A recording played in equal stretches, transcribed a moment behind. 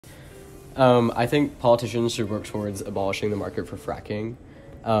I think politicians should work towards abolishing the market for fracking,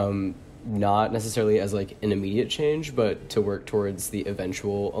 not necessarily as like an immediate change, but to work towards the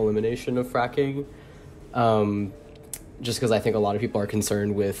eventual elimination of fracking. Just because I think a lot of people are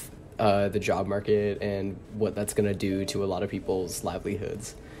concerned with the job market and what that's going to do to a lot of people's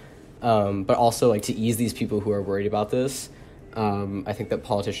livelihoods. But also, like, to ease these people who are worried about this, I think that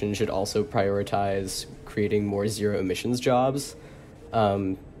politicians should also prioritize creating more zero emissions jobs.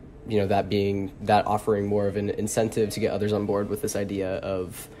 That offering more of an incentive to get others on board with this idea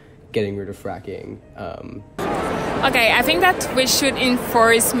of getting rid of fracking. Okay, I think that we should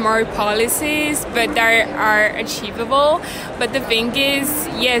enforce more policies, but that are achievable. But the thing is,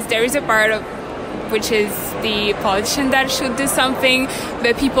 yes, there is a part of which is the politician that should do something,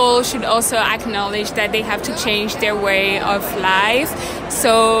 but people should also acknowledge that they have to change their way of life.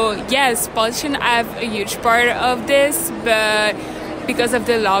 So yes, politicians have a huge part of this, but because of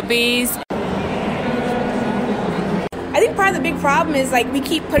the lobbies. I think part of the big problem is like we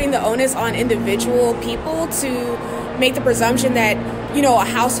keep putting the onus on individual people to make the presumption that, you know, a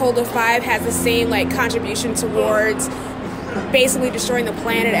household of 5 has the same like contribution towards basically destroying the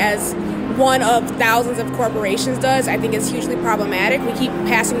planet as one of thousands of corporations does. I think it's hugely problematic. We keep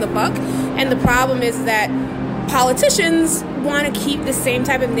passing the buck, and the problem is that politicians want to keep the same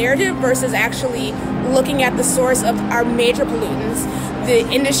type of narrative versus actually looking at the source of our major pollutants, the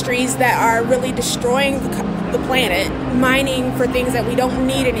industries that are really destroying the planet, mining for things that we don't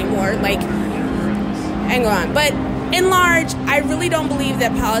need anymore, like, hang on. But in large, I really don't believe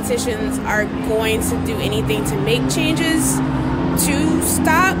that politicians are going to do anything to make changes to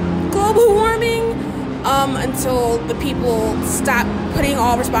stop global warming until the people stop putting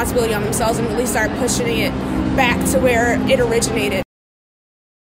all responsibility on themselves and really start pushing it back to where it originated.